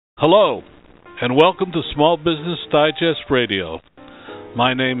Hello, and welcome to Small Business Digest Radio.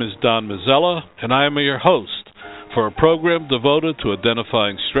 My name is Don Mazzella, and I am your host for a program devoted to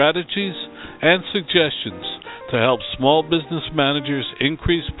identifying strategies and suggestions to help small business managers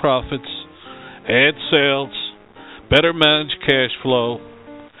increase profits, add sales, better manage cash flow,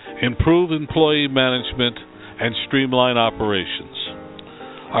 improve employee management, and streamline operations.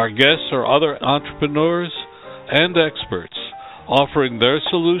 Our guests are other entrepreneurs and experts offering their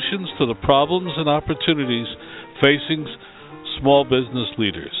solutions to the problems and opportunities facing small business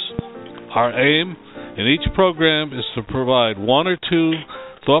leaders. Our aim in each program is to provide one or two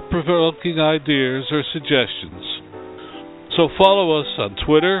thought-provoking ideas or suggestions. So follow us on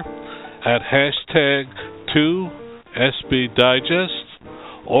Twitter at hashtag 2SBDigest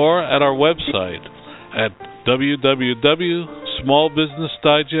or at our website at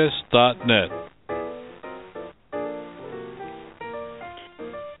www.smallbusinessdigest.net.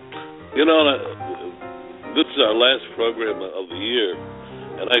 You know, this is our last program of the year,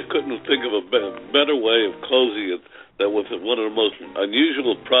 and I couldn't think of a better way of closing it than with one of the most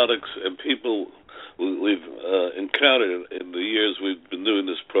unusual products and people we've encountered in the years we've been doing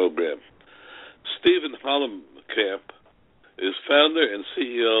this program. Stephen Hollenkamp is founder and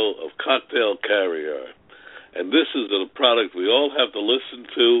CEO of Caviar, and this is a product we all have to listen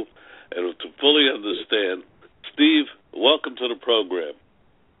to and to fully understand. Steve, welcome to the program.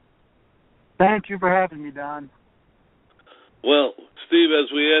 Thank you for having me, Don. Well, Steve, as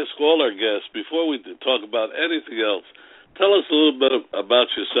we ask all our guests, before we talk about anything else, tell us a little bit about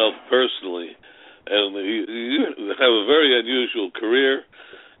yourself personally. And you have a very unusual career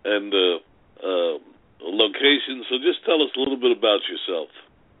and location, so just tell us a little bit about yourself.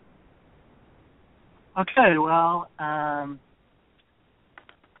 Okay, well, I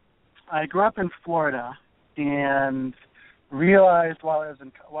grew up in Florida and realized while I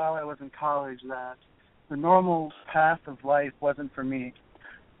was in college that the normal path of life wasn't for me.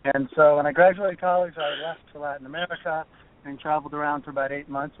 And so when I graduated college, I left for Latin America and traveled around for about 8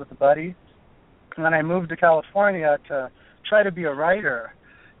 months with a buddy. And then I moved to California to try to be a writer.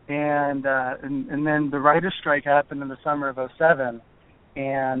 And then the writer's strike happened in the summer of '07,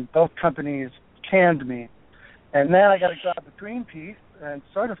 and both companies canned me. And then I got a job at Greenpeace and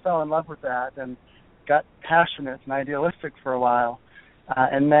sort of fell in love with that and got passionate and idealistic for a while.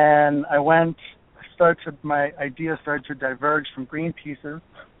 And then my ideas started to diverge from Greenpeace's,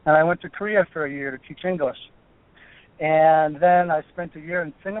 and I went to Korea for a year to teach English. And then I spent a year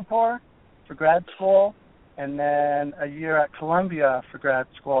in Singapore for grad school, and then a year at Columbia for grad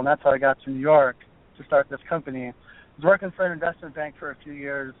school, and that's how I got to New York to start this company. I was working for an investment bank for a few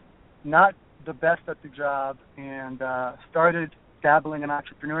years, not the best at the job, and started dabbling in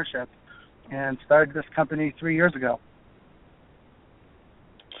entrepreneurship and started this company 3 years ago.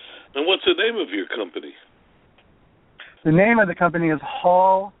 And what's the name of your company? The name of the company is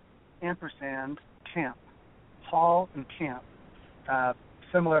Hollenkamp. Hall and Camp.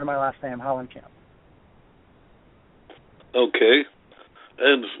 Similar to my last name, Hollenkamp. Okay.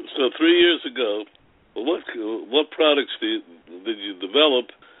 And so 3 years ago, what products did you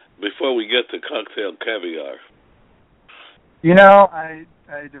develop before we get to Cocktail Caviar? You know, I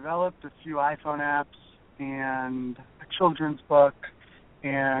developed a few iPhone apps and a children's book.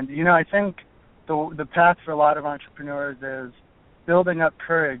 And, you know, I think the path for a lot of entrepreneurs is building up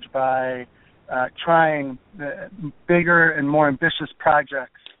courage by trying bigger and more ambitious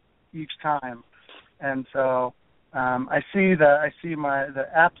projects each time. And so I see the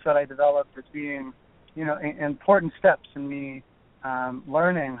apps that I developed as being, you know, important steps in me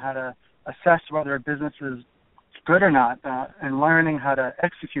learning how to assess whether a business is good or not, and learning how to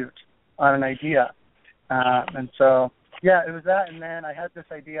execute on an idea. And so, yeah, it was that, and then I had this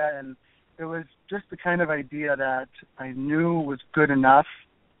idea, and it was just the kind of idea that I knew was good enough,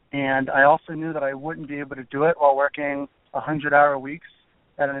 and I also knew that I wouldn't be able to do it while working 100-hour weeks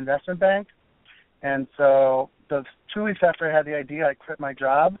at an investment bank. And so the 2 weeks after I had the idea, I quit my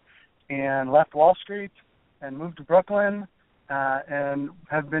job and left Wall Street and moved to Brooklyn, and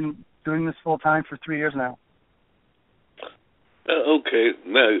have been doing this full-time for 3 years now. Okay.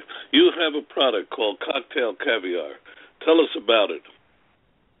 Now, you have a product called Cocktail Caviar. Tell us about it.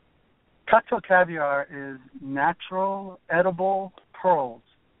 Cocktail Caviar is natural, edible pearls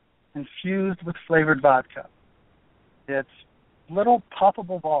infused with flavored vodka. It's little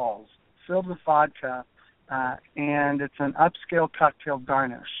poppable balls filled with vodka, and it's an upscale cocktail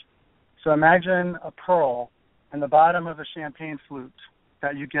garnish. So imagine a pearl in the bottom of a champagne flute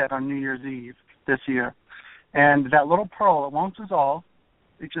that you get on New Year's Eve this year. And that little pearl, it won't dissolve.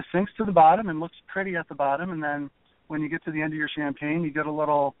 It just sinks to the bottom and looks pretty at the bottom, and then when you get to the end of your champagne, you get a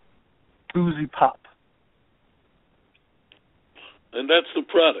little boozy pop. And that's the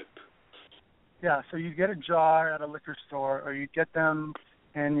product. Yeah, so you get a jar at a liquor store, or you get them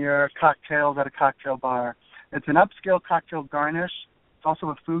in your cocktails at a cocktail bar. It's an upscale cocktail garnish. It's also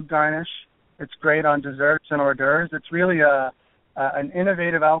a food garnish. It's great on desserts and hors d'oeuvres. It's really an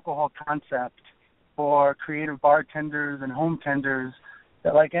innovative alcohol concept for creative bartenders and home tenders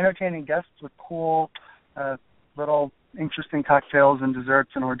that like entertaining guests with cool, little interesting cocktails and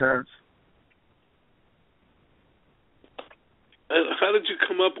desserts and hors d'oeuvres. And how did you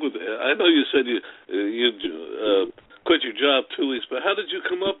come up with it? I know you said you quit your job 2 weeks, but how did you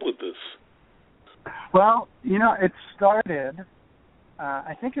come up with this? Well, it started,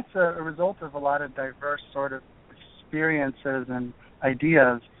 I think it's a result of a lot of diverse sort of experiences and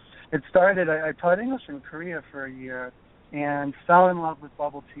ideas. It started, I taught English in Korea for a year and fell in love with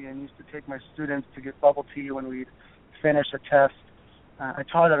bubble tea and used to take my students to get bubble tea when we'd finish a test. I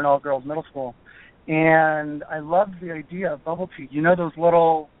taught at an all-girls middle school. And I loved the idea of bubble tea. Those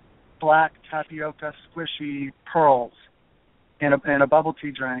little black tapioca squishy pearls in a bubble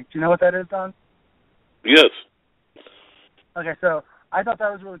tea drink. Do you know what that is, Don? Yes. Okay, so I thought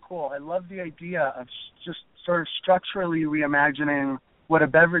that was really cool. I love the idea of just sort of structurally reimagining what a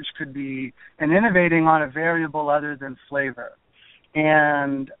beverage could be and innovating on a variable other than flavor.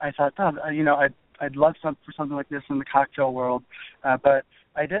 And I thought, I'd love for something like this in the cocktail world, but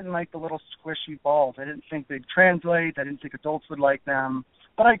I didn't like the little squishy balls. I didn't think they'd translate. I didn't think adults would like them.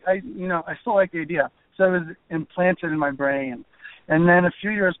 But I still like the idea. So it was implanted in my brain. And then a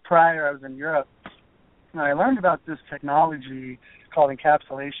few years prior, I was in Europe, and I learned about this technology called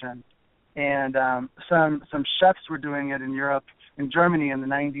encapsulation. And some chefs were doing it in Europe, in Germany in the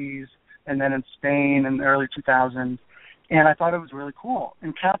 90s, and then in Spain in the early 2000s. And I thought it was really cool,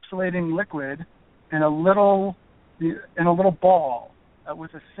 encapsulating liquid in a little ball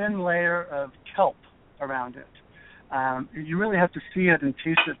with a thin layer of kelp around it. You really have to see it and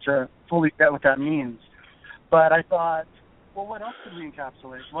taste it to fully get what that means. But I thought, well, what else could we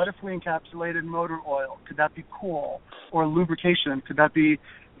encapsulate? What if we encapsulated motor oil? Could that be cool? Or lubrication? Could that be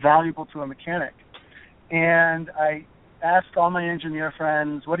valuable to a mechanic? And I asked all my engineer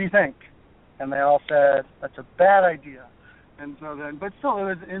friends, what do you think? And they all said, that's a bad idea. And so then, but still, it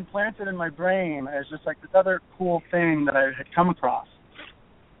was implanted in my brain as just like this other cool thing that I had come across.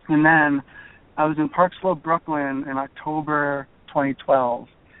 And then I was in Park Slope, Brooklyn in October 2012,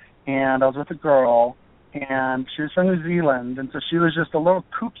 and I was with a girl, and she was from New Zealand, and so she was just a little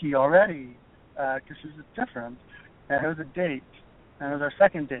kooky already because she was just different. And it was a date, and it was our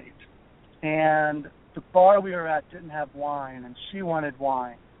second date. And the bar we were at didn't have wine, and she wanted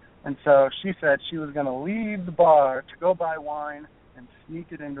wine. And so she said she was going to leave the bar to go buy wine and sneak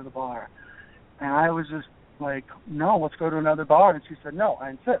it into the bar. And I was just like, no, let's go to another bar. And she said, no,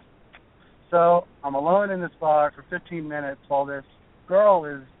 I insist. So I'm alone in this bar for 15 minutes while this girl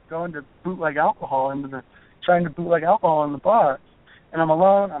is going to bootleg alcohol trying to bootleg alcohol in the bar. And I'm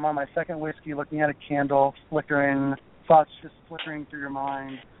alone. I'm on my second whiskey looking at a candle, flickering, thoughts just flickering through your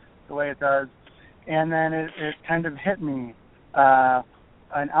mind the way it does. And then it kind of hit me.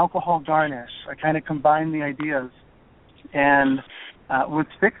 An alcohol garnish. I kind of combined the ideas and was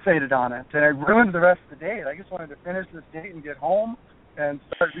fixated on it. And it ruined the rest of the date. I just wanted to finish this date and get home and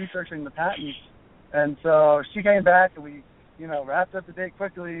start researching the patents. And so she came back and we, wrapped up the date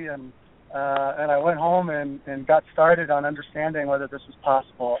quickly and I went home and got started on understanding whether this was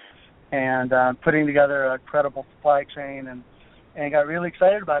possible and putting together a credible supply chain and got really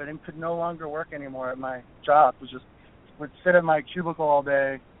excited about it and could no longer work anymore at my job. Would sit at my cubicle all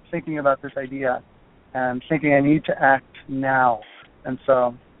day thinking about this idea and thinking I need to act now. And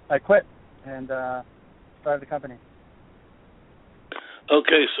so I quit and started the company.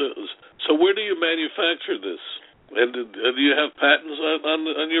 Okay, so where do you manufacture this? And do you have patents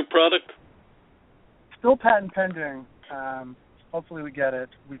on your product? Still patent pending. Hopefully we get it.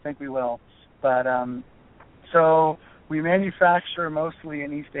 We think we will. But so we manufacture mostly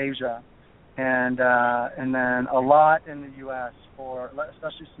in East Asia. And then a lot in the U.S. for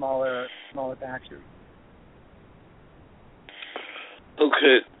especially smaller batches.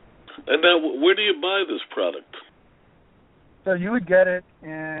 Okay. And now, where do you buy this product? So you would get it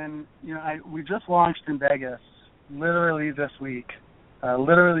in, we just launched in Vegas, literally this week.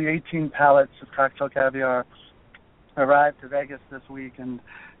 Literally 18 pallets of cocktail caviar arrived to Vegas this week, and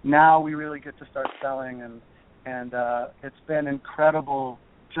now we really get to start selling, and it's been incredible.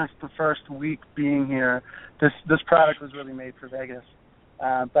 Just the first week being here, this product was really made for Vegas.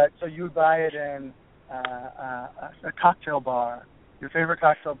 But so you would buy it in a cocktail bar, your favorite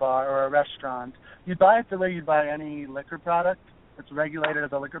cocktail bar or a restaurant. You'd buy it the way you'd buy any liquor product, It's regulated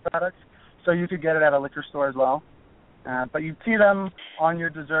as a liquor product, so you could get it at a liquor store as well. But you'd see them on your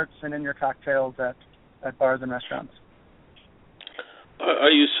desserts and in your cocktails at bars and restaurants.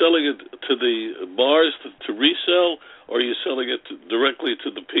 Are you selling it to the bars to resell, or are you selling it directly to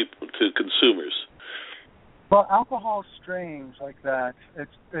the people, to consumers? Well, alcohol is strange like that.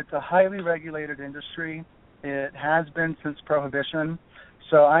 It's a highly regulated industry. It has been since Prohibition.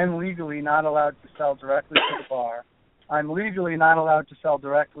 So I'm legally not allowed to sell directly to the bar. I'm legally not allowed to sell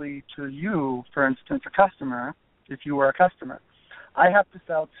directly to you, for instance, a customer, if you were a customer. I have to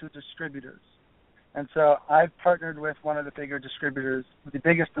sell to distributors. And so I've partnered with one of the bigger distributors, the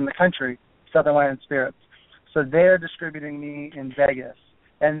biggest in the country, Southern Wine and Spirits. So they're distributing me in Vegas.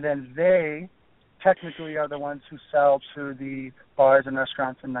 And then they technically are the ones who sell to the bars and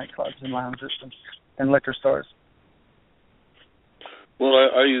restaurants and nightclubs and lounges and liquor stores. Well,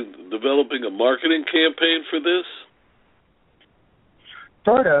 are you developing a marketing campaign for this?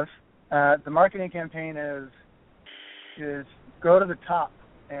 Sort of. The marketing campaign is go to the top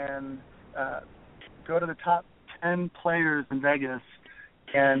and go to the top 10 players in Vegas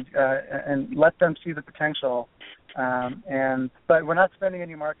and let them see the potential. But we're not spending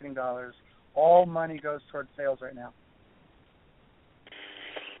any marketing dollars. All money goes towards sales right now.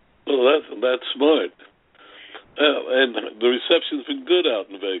 Well, that's smart. And the reception's been good out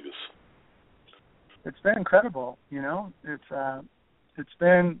in Vegas. It's been incredible. You know, it's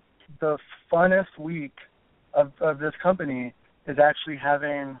been the funnest week of this company is actually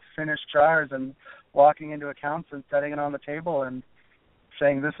having finished jars and walking into accounts and setting it on the table and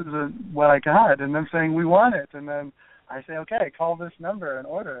saying, this is what I got, and then saying, we want it. And then I say, okay, call this number and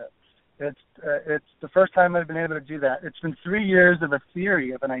order it. It's the first time I've been able to do that. It's been 3 years of a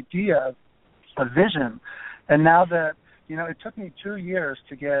theory, of an idea, a vision. And now that, you know, it took me 2 years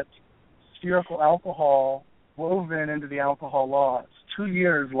to get spherical alcohol woven into the alcohol laws, 2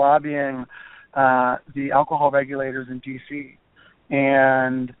 years lobbying the alcohol regulators in D.C.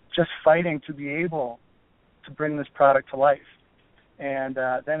 and just fighting to be able to bring this product to life. And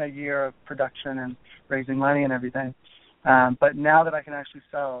then a year of production and raising money and everything. But now that I can actually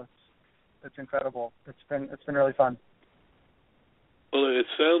sell, it's incredible. It's been really fun. Well, it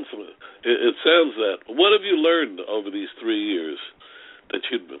sounds that. What have you learned over these 3 years that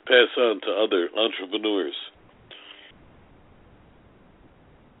you'd pass on to other entrepreneurs?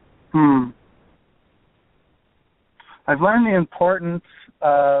 I've learned the importance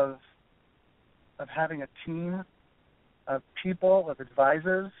of having a team of people, of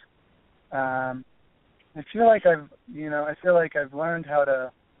advisors. I feel like I've learned how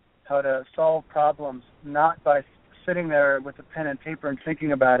to solve problems not by sitting there with a pen and paper and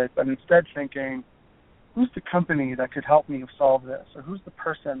thinking about it, but instead thinking, who's the company that could help me solve this, or who's the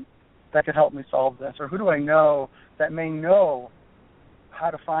person that could help me solve this, or who do I know that may know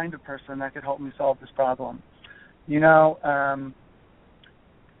how to find a person that could help me solve this problem. You know,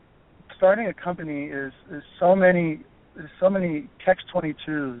 starting a company is so many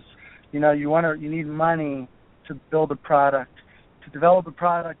catch-22s. You know, you need money to build a product. To develop a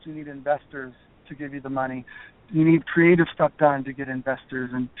product, you need investors to give you the money. You need creative stuff done to get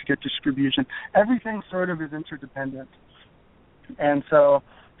investors and to get distribution. Everything sort of is interdependent. And so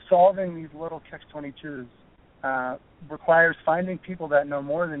solving these little catch-22s requires finding people that know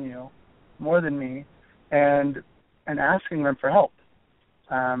more than you, more than me, and asking them for help.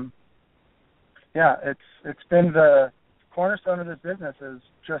 It's been the cornerstone of this business is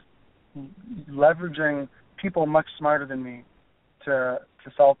just leveraging people much smarter than me to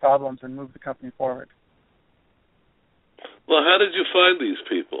solve problems and move the company forward. Well, how did you find these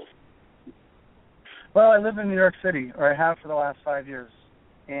people? Well, I live in New York City, or I have for the last 5 years.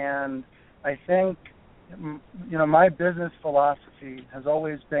 And I think, you know, my business philosophy has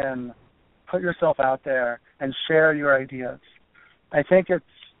always been put yourself out there and share your ideas. I think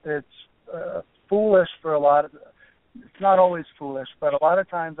it's foolish for a lot of, it's not always foolish, but a lot of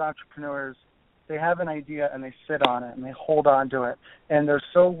times entrepreneurs, they have an idea and they sit on it and they hold on to it. And they're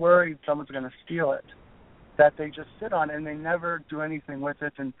so worried someone's going to steal it that they just sit on it and they never do anything with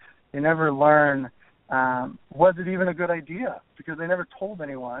it, and they never learn, was it even a good idea? Because they never told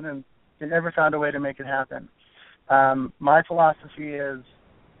anyone and they never found a way to make it happen. My philosophy is,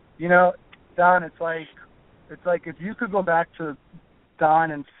 you know, Don, it's like if you could go back to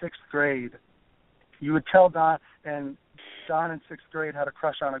Don in 6th grade, you would tell Don, and Don in 6th grade had a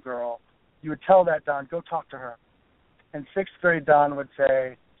crush on a girl. You would tell that Don, go talk to her. And 6th grade Don would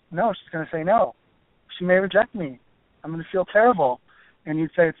say, no, she's going to say no. She may reject me. I'm going to feel terrible. And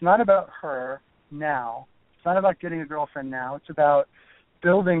you'd say, it's not about her now. It's not about getting a girlfriend now. It's about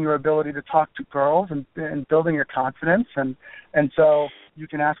building your ability to talk to girls and building your confidence. And so you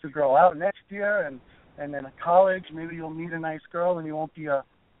can ask a girl out next year, and in a college, maybe you'll meet a nice girl and you won't be a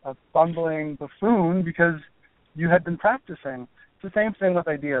bumbling buffoon because you had been practicing. It's the same thing with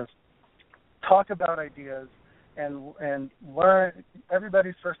ideas. Talk about ideas and learn.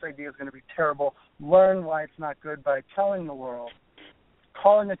 Everybody's first idea is going to be terrible. Learn why it's not good by telling the world,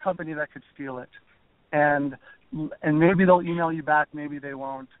 calling a company that could steal it. And maybe they'll email you back, maybe they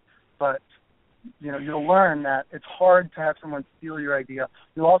won't, but you'll learn that it's hard to have someone steal your idea.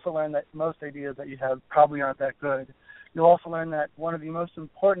 You'll also learn that most ideas that you have probably aren't that good. You'll also learn that one of the most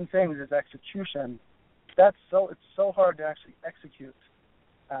important things is execution. It's so hard to actually execute.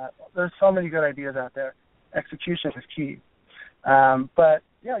 There's so many good ideas out there. Execution is key. But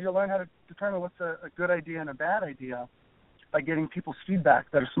you'll learn how to determine what's a good idea and a bad idea by getting people's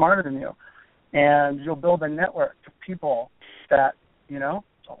feedback that are smarter than you. And you'll build a network of people that,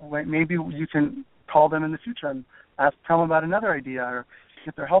 maybe you can call them in the future and tell them about another idea or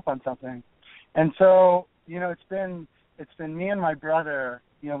get their help on something. And so, it's been me and my brother,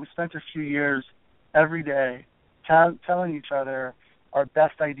 we spent a few years every day telling each other our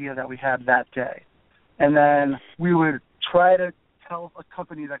best idea that we had that day. And then we would try to tell a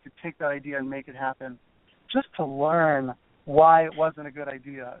company that could take that idea and make it happen, just to learn why it wasn't a good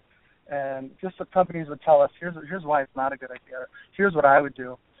idea. And just the companies would tell us, here's why it's not a good idea. Here's what I would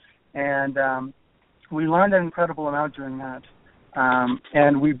do. And we learned an incredible amount doing that.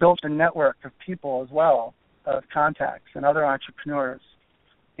 And we built a network of people as well, of contacts and other entrepreneurs.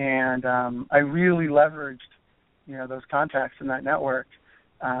 And I really leveraged, those contacts in that network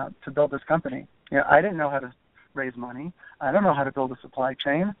to build this company. I didn't know how to raise money. I don't know how to build a supply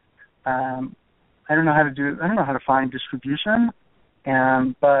chain. I don't know how to find distribution.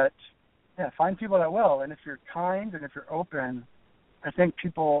 But find people that will. And if you're kind and if you're open, I think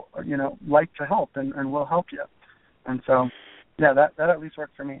people, like to help and will help you. And so, that at least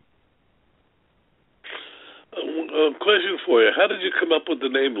worked for me. A question for you. How did you come up with the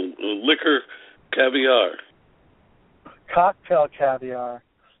name Liquor Caviar? Cocktail Caviar.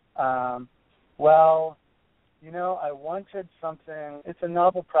 Well, I wanted something. It's a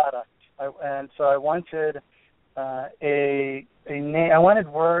novel product. And so I wanted a name. I wanted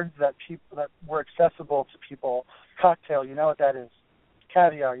words that were accessible to people. Cocktail, you know what that is.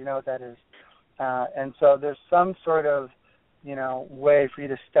 Caviar, you know what that is. And so there's some sort of, way for you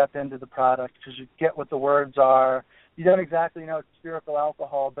to step into the product because you get what the words are. You don't exactly know it's spherical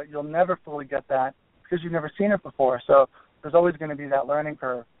alcohol, but you'll never fully get that because you've never seen it before. So there's always going to be that learning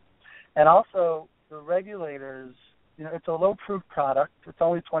curve. And also the regulators, it's a low-proof product. It's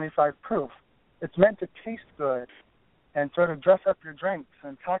only 25 proof. It's meant to taste good and sort of dress up your drinks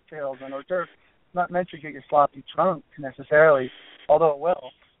and cocktails and hors d'oeuvres. It's not meant to get you sloppy drunk necessarily, although it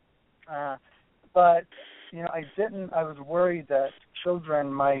will. But, I was worried that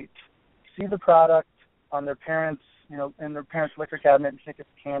children might see the product on their parents, in their parents' liquor cabinet and think it's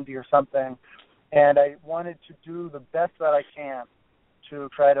candy or something. And I wanted to do the best that I can to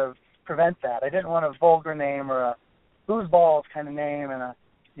try to prevent that. I didn't want a vulgar name or a foosballs kind of name and a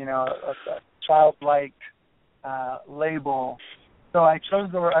childlike label. So I chose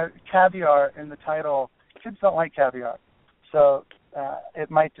the word caviar in the title. Kids don't like caviar, so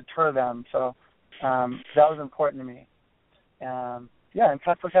it might deter them. So that was important to me. And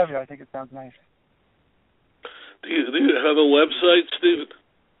Cocktail Caviar, I think it sounds nice. Do you have a website, Stephen?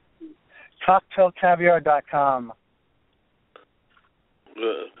 CocktailCaviar.com.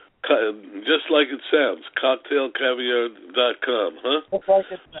 Just like it sounds, CocktailCaviar.com, huh? Just like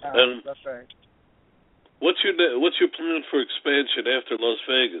it sounds. That's right. What's your plan for expansion after Las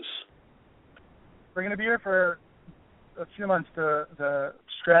Vegas? We're going to be here for a few months. The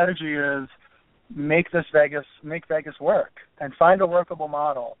strategy is make Vegas work and find a workable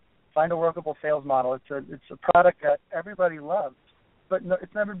model, find a workable sales model. It's a product that everybody loves, but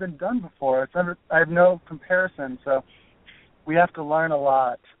it's never been done before. I have no comparison, so we have to learn a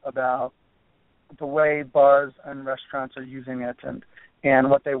lot about the way bars and restaurants are using it and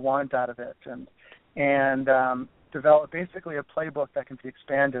what they want out of it and develop basically a playbook that can be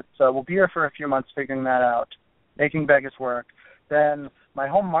expanded. So we'll be here for a few months figuring that out, making Vegas work. Then my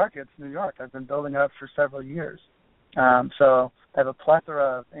home market's New York. I've been building up for several years. So I have a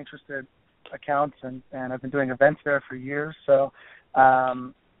plethora of interested accounts, and I've been doing events there for years. So,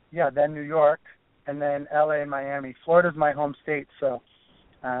 then New York, and then L.A. and Miami. Florida's my home state, so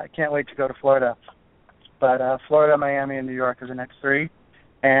I can't wait to go to Florida. But Florida, Miami, and New York are the next three.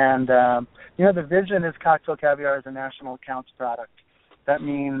 And, the vision is Cocktail Caviar as a national accounts product. That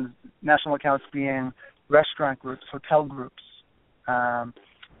means national accounts being restaurant groups, hotel groups,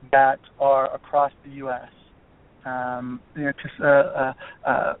 that are across the U.S.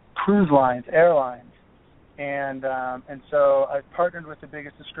 Cruise lines, airlines, and so I've partnered with the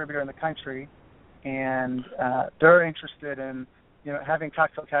biggest distributor in the country, and they're interested in having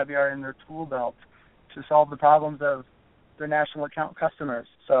cocktail caviar in their tool belt to solve the problems of their national account customers.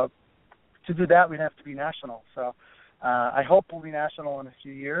 So to do that, we'd have to be national. So I hope we'll be national in a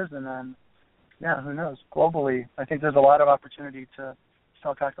few years, and then, who knows, globally. I think there's a lot of opportunity to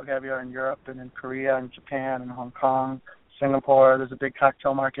sell cocktail caviar in Europe and in Korea and Japan and Hong Kong, Singapore. There's a big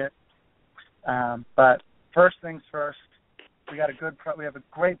cocktail market. But first things first, we have a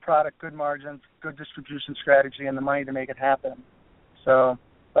great product, good margins, good distribution strategy, and the money to make it happen. So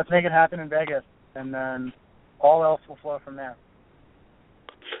let's make it happen in Vegas, and then all else will flow from there.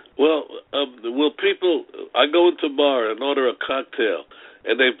 Well, will people? I go into a bar and order a cocktail,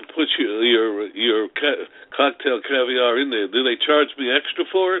 and they put your cocktail caviar in there. Do they charge me extra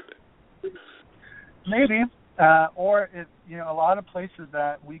for it? Maybe, or a lot of places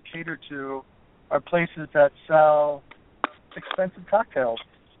that we cater to are places that sell expensive cocktails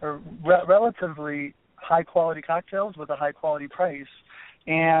or relatively high quality cocktails with a high quality price,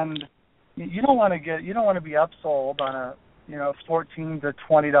 and you don't want to be upsold on a $14 to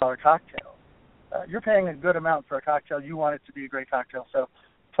 $20 cocktail. You're paying a good amount for a cocktail. You want it to be a great cocktail. So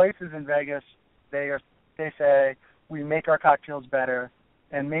places in Vegas, they say we make our cocktails better,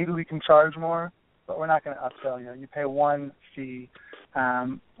 and maybe we can charge more, but we're not going to upsell you. You pay one fee,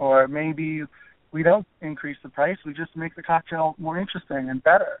 or maybe we don't increase the price. We just make the cocktail more interesting and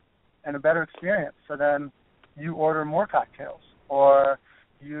better, and a better experience. So then you order more cocktails, or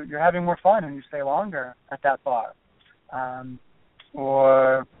you're having more fun and you stay longer at that bar.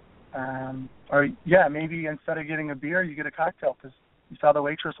 Maybe instead of getting a beer, you get a cocktail because you saw the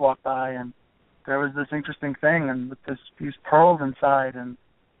waitress walk by and there was this interesting thing and with these pearls inside, and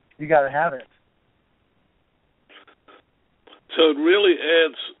you got to have it. So it really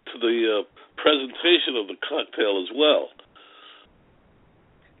adds to the presentation of the cocktail as well.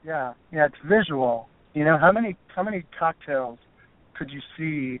 Yeah, it's visual. How many cocktails could you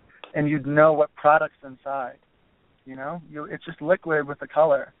see and you'd know what product's inside? It's just liquid with the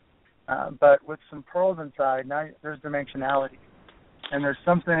color. But with some pearls inside, now there's dimensionality. And there's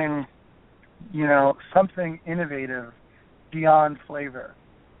something innovative beyond flavor.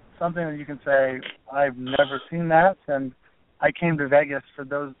 Something that you can say, I've never seen that, and I came to Vegas for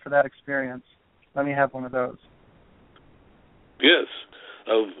that experience. Let me have one of those. Yes.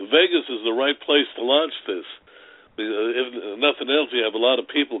 Vegas is the right place to launch this. If nothing else, you have a lot of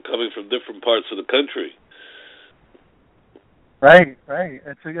people coming from different parts of the country. Right.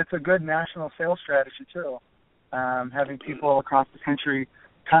 It's a good national sales strategy too. Having people across the country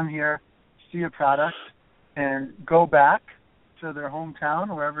come here, see a product, and go back to their hometown,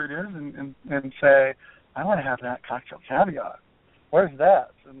 wherever it is, and say, I want to have that cocktail caviar. Where's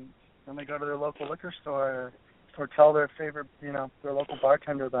that? And then they go to their local liquor store or tell their favorite, their local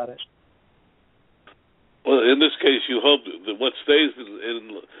bartender about it. Well, in this case, you hope that what stays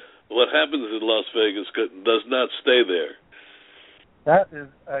in what happens in Las Vegas does not stay there. That is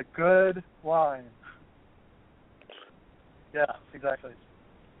a good line. Yeah, exactly.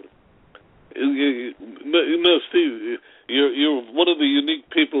 Steve, you're one of the unique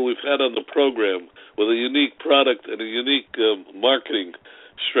people we've had on the program with a unique product and a unique marketing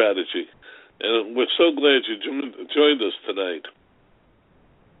strategy. And we're so glad you joined us tonight.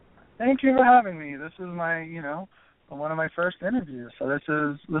 Thank you for having me. This is my, one of my first interviews. So this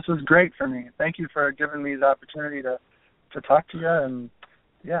is great for me. Thank you for giving me the opportunity to talk to you and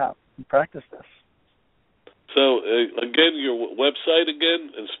practice this. So again, your website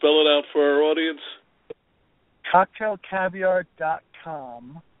again, and spell it out for our audience.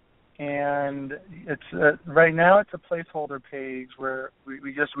 cocktailcaviar.com, and it's right now it's a placeholder page where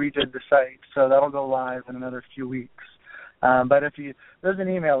we just redid the site, so that'll go live in another few weeks. But there's an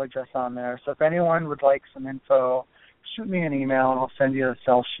email address on there, so if anyone would like some info, shoot me an email and I'll send you a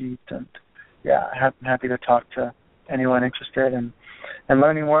sell sheet. And happy to talk to anyone interested and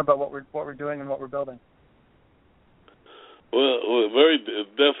learning more about what we're doing and what we're building. Well, very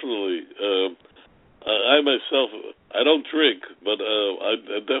definitely. I myself, I don't drink, but I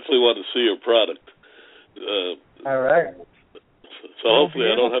definitely want to see your product. All right. So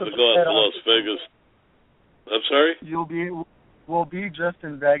hopefully I don't have to go out to Las Vegas. I'm sorry? We'll be just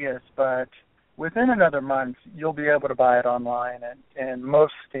in Vegas, but within another month, you'll be able to buy it online in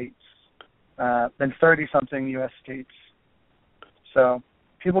most states, in 30-something U.S. states. So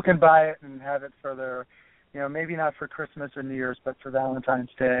people can buy it and have it for their, maybe not for Christmas or New Year's, but for Valentine's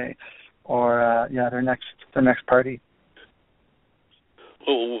Day or their next party.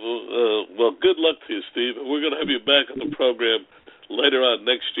 Well, good luck to you, Steve. We're going to have you back on the program later on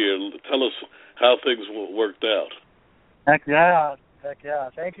next year. Tell us how things worked out. Heck yeah.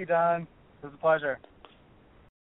 Thank you, Don. It was a pleasure.